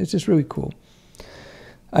scientists, and it's just really cool.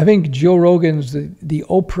 I think Joe Rogan's the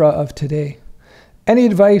Oprah of today. Any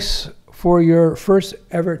advice for your first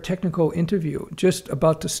ever technical interview? Just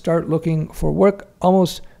about to start looking for work,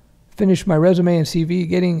 almost finish my resume and CV,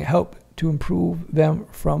 getting help to improve them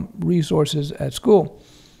from resources at school.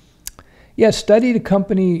 Yes, study the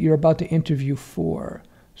company you're about to interview for.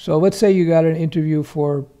 So let's say you got an interview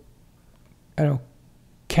for, I don't know,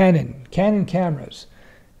 Canon cameras.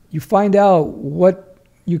 You find out what,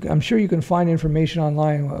 I'm sure you can find information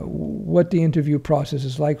online, what the interview process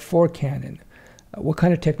is like for Canon, what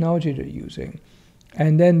kind of technology they're using.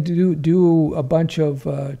 And then do a bunch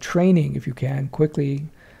of training, if you can, quickly,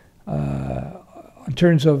 in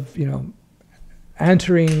terms of, you know,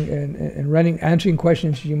 answering answering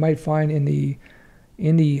questions you might find in the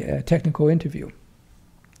technical interview.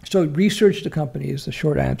 So research the company is the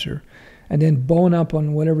short answer, and then bone up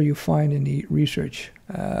on whatever you find in the research.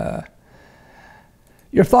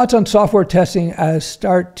 Your thoughts on software testing as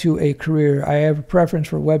start to a career. I have a preference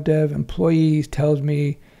for web dev. Employees tells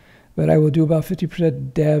me that I will do about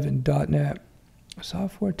 50% dev in .NET.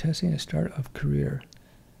 Software testing as start of career.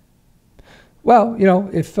 Well, you know,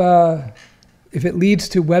 if it leads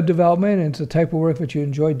to web development and it's the type of work that you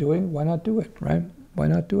enjoy doing, why not do it, right? Why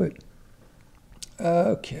not do it?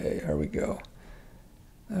 Okay, here we go.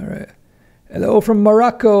 All right. Hello from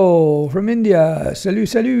Morocco, from India. Salut,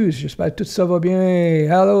 salut. J'espère tout ça va bien.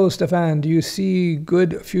 Hello, Stefan. Do you see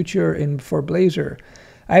good future for Blazor?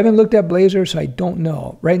 I haven't looked at Blazor, so I don't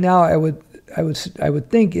know. Right now, I would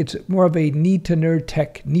think it's more of a need to nerd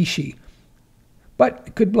tech niche, but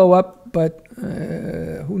it could blow up. But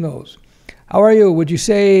who knows? How are you? Would you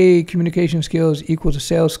say communication skills equals to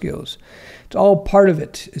sales skills? It's all part of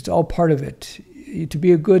it. It's all part of it. To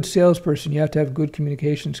be a good salesperson, you have to have good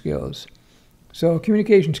communication skills. So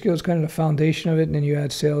communication skills is kind of the foundation of it, and then you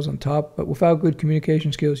add sales on top. But without good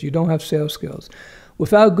communication skills, you don't have sales skills.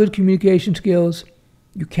 Without good communication skills,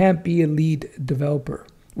 you can't be a lead developer.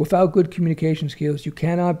 Without good communication skills, you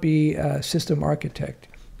cannot be a system architect.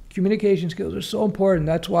 Communication skills are so important.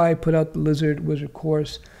 That's why I put out the Wizard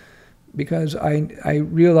course, because I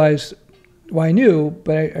realized, well, I knew,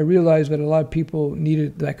 but I realized that a lot of people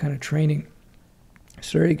needed that kind of training.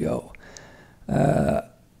 So there you go.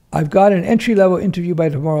 I've got an entry-level interview by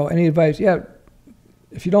tomorrow. Any advice? Yeah,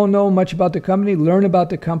 if you don't know much about the company, learn about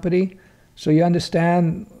the company so you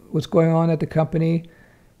understand what's going on at the company.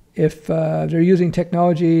 If they're using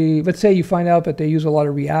technology, let's say you find out that they use a lot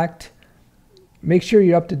of React, make sure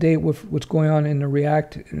you're up to date with what's going on in the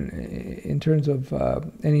React in terms of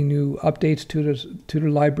any new updates to the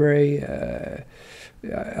library.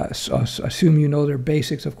 Assume you know their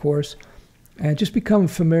basics, of course. And just become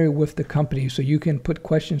familiar with the company so you can put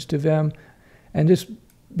questions to them and just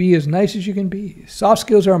be as nice as you can be. Soft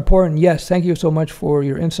skills are important. Yes, thank you so much for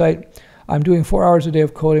your insight. I'm doing 4 hours a day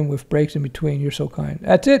of coding with breaks in between. You're so kind.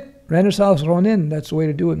 That's it. Renaissance Ronin. That's the way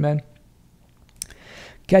to do it, man.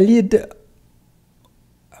 Khalid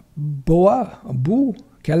Abu.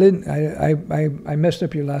 Khalid, I messed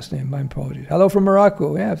up your last name. My apologies. Hello from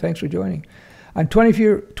Morocco. Yeah, thanks for joining. I'm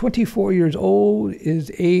 24 years old.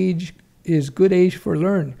 Is good age for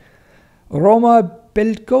learn. Roma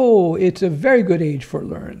Belko, it's a very good age for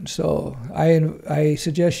learn. So I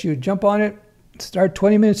suggest you jump on it. Start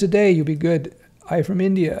 20 minutes a day. You'll be good. I from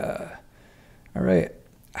India. All right.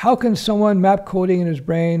 How can someone map coding in his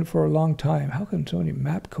brain for a long time? How can someone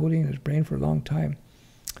map coding in his brain for a long time?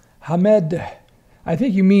 Hamed, I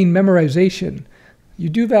think you mean memorization. You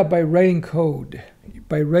do that by writing code.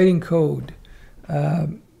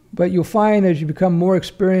 But you'll find as you become more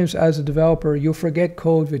experienced as a developer, you'll forget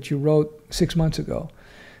code that you wrote 6 months ago.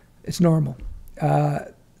 It's normal.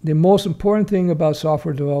 The most important thing about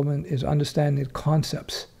software development is understanding the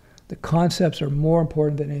concepts. The concepts are more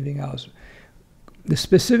important than anything else. The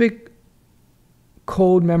specific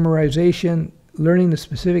code memorization, learning the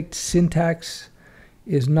specific syntax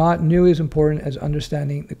is not nearly as important as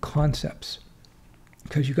understanding the concepts,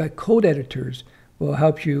 because you got code editors will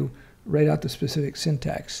help you write out the specific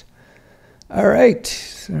syntax. All right.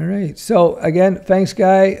 So again, thanks,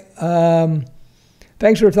 Guy.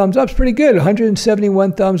 Thanks for the thumbs up. It's pretty good.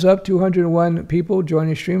 171 thumbs up, 201 people joining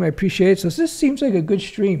the stream. I appreciate it. So this seems like a good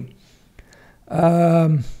stream.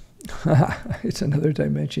 It's another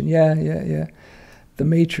dimension. Yeah. The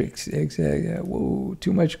Matrix. Exactly. Yeah. Whoa,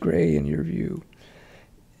 too much gray in your view.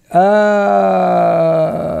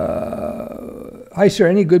 Hi, sir.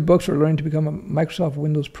 Any good books for learning to become a Microsoft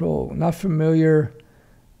Windows Pro? Not familiar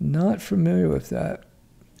with that.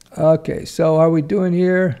 Okay, so how are we doing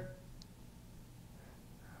here?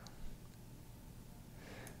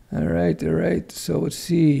 All right. So let's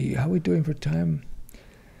see. How are we doing for time?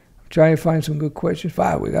 I'm trying to find some good questions.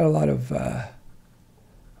 Wow, we got a lot of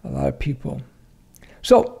people.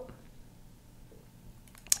 So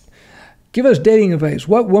Give us dating advice.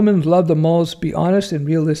 What women love the most? Be honest and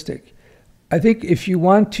realistic. I think if you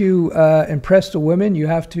want to impress the women, you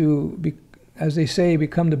have to, be, as they say,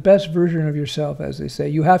 become the best version of yourself, as they say.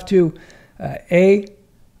 You have to,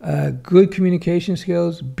 good communication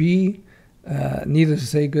skills. B, needless to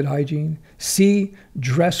say, good hygiene. C,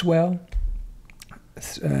 dress well.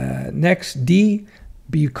 Next, D,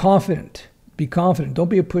 be confident. Be confident. Don't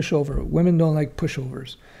be a pushover. Women don't like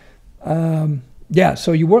pushovers. Yeah,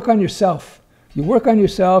 so you work on yourself. You work on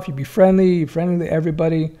yourself. You be friendly. You're friendly to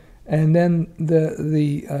everybody, and then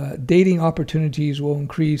the dating opportunities will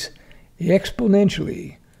increase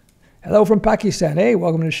exponentially. Hello from Pakistan. Hey,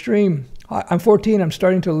 welcome to the stream. Hi, I'm 14. I'm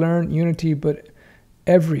starting to learn Unity, but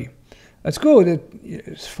that's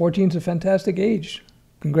good. 14 is a fantastic age.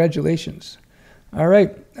 Congratulations. All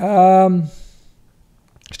right.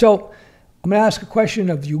 So I'm going to ask a question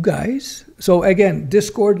of you guys. So again,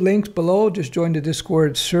 Discord links below. Just join the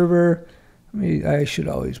Discord server. I should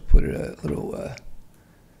always put it a little,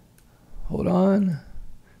 hold on.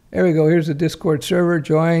 There we go. Here's the Discord server.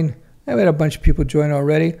 Join. I've had a bunch of people join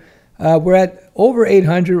already. We're at over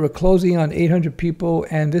 800. We're closing on 800 people.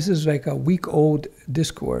 And this is like a week-old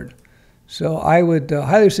Discord. So I would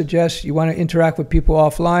highly suggest you want to interact with people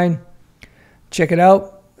offline. Check it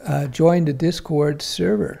out. Join the Discord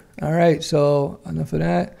server. All right, so enough of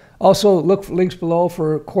that. Also, look for links below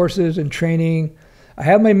for courses and training. I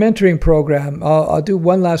have my mentoring program. I'll do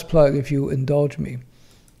one last plug if you indulge me.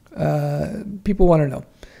 People want to know.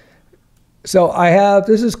 So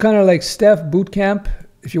this is kind of like Stef boot camp.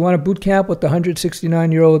 If you want a boot camp with the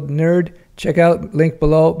 169-year-old nerd, check out link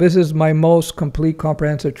below. This is my most complete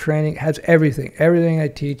comprehensive training. It has everything I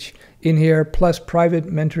teach in here, plus private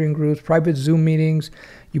mentoring groups, private Zoom meetings.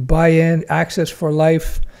 You buy in, access for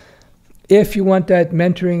life. If you want that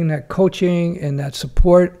mentoring, that coaching, and that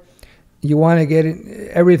support, you want to get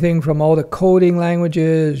everything from all the coding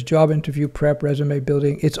languages, job interview prep, resume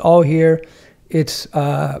building. It's all here. It's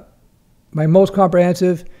my most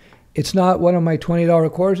comprehensive. It's not one of my $20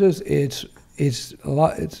 courses. It's a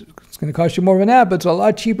lot. It's going to cost you more than that, but it's a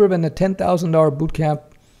lot cheaper than the $10,000 boot camp,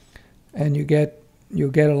 and you'll get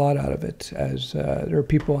a lot out of it. As there are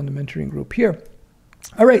people in the mentoring group here.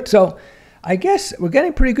 All right, so I guess we're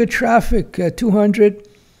getting pretty good traffic, 200.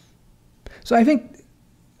 So I think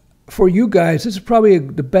for you guys, this is probably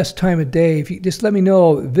the best time of day. If you just let me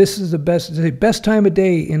know, this is the best time of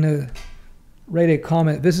day write a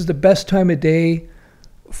comment. This is the best time of day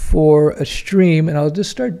for a stream, and I'll just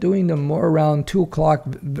start doing them more around 2 o'clock,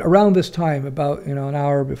 around this time, about an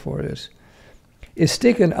hour before this. Is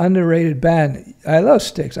Stick an underrated band? I love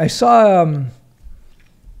Sticks. I saw... a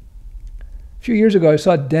few years ago, I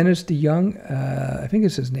saw Dennis DeYoung, I think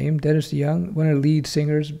it's his name, Dennis DeYoung, one of the lead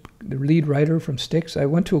singers, the lead writer from Styx. I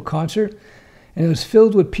went to a concert, and it was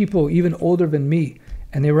filled with people even older than me,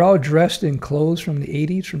 and they were all dressed in clothes from the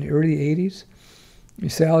 80s, from the early 80s. You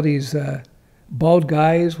see all these bald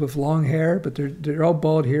guys with long hair, but they're all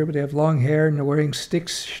bald here, but they have long hair, and they're wearing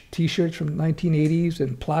Styx t-shirts from the 1980s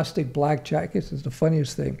and plastic black jackets. It's the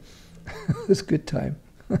funniest thing. It's a good time.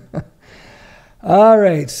 All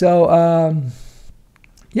right, so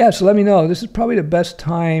yeah, so let me know. This is probably the best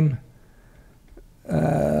time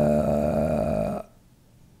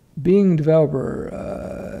being a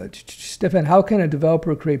developer. Stefan, how can a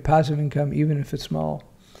developer create passive income even if it's small?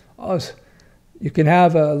 You can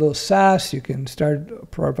have a little SaaS. You can start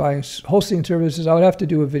providing hosting services. I would have to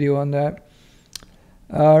do a video on that.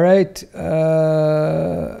 All right,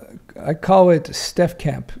 I call it Stef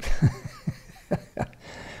Camp.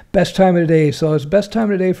 Best time of the day. So it's best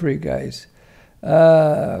time of the day for you guys.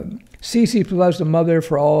 C++ is the mother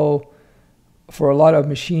for a lot of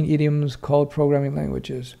machine idioms called programming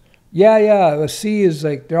languages. Yeah. C is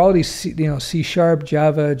like, there are all these C, C#,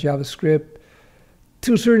 Java, JavaScript,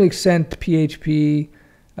 to a certain extent PHP.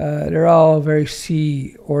 They're all very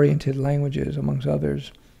C-oriented languages, amongst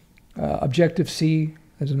others. Objective-C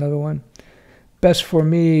is another one. Best for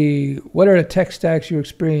me, what are the tech stacks you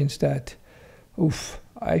experienced at? Oof.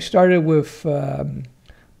 I started with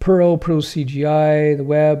Perl CGI, the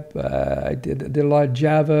web. I did a lot of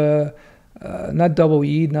Java, not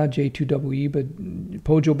EE, not J2EE, but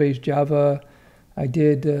Pojo-based Java. I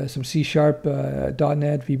did some C#, .NET,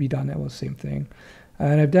 VB.NET was the same thing.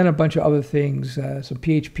 And I've done a bunch of other things, some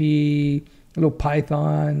PHP, a little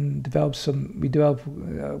Python, we developed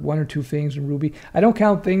 1 or 2 things in Ruby. I don't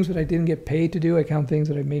count things that I didn't get paid to do. I count things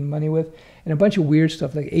that I made money with. And a bunch of weird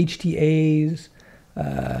stuff like HTAs,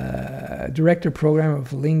 director program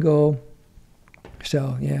of Lingo.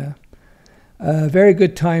 So yeah, very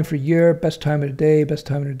good time for Europe. Best time of the day.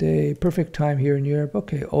 Perfect time here in Europe.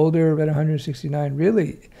 Okay, older, about 169.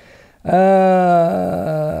 Really,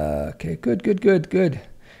 Okay, good.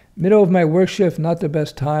 Middle of my work shift, not the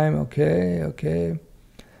best time. Okay.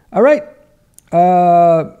 All right.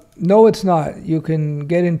 No, it's not. You can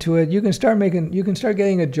get into it. You can start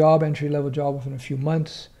getting a job, entry-level job within a few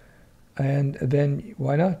months. And then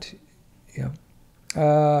why not? Yeah.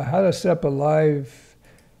 How to set up a live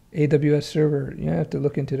AWS server. You have to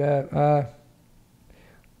look into that.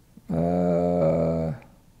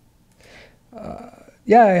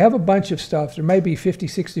 Yeah, I have a bunch of stuff. There might be 50,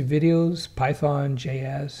 60 videos, Python,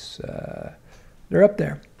 JS. They're up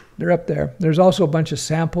there. There's also a bunch of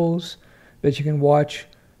samples that you can watch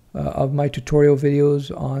of my tutorial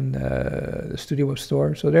videos on the Studioweb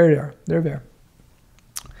store. So there they are. They're there.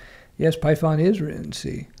 Yes, Python is written in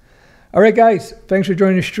C. All right, guys. Thanks for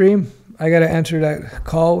joining the stream. I got to answer that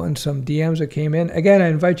call and some DMs that came in. Again, I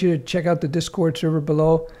invite you to check out the Discord server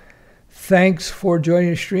below. Thanks for joining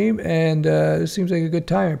the stream, and this seems like a good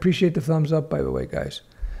time. I appreciate the thumbs up, by the way, guys.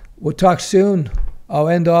 We'll talk soon. I'll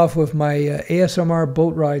end off with my ASMR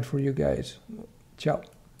boat ride for you guys. Ciao.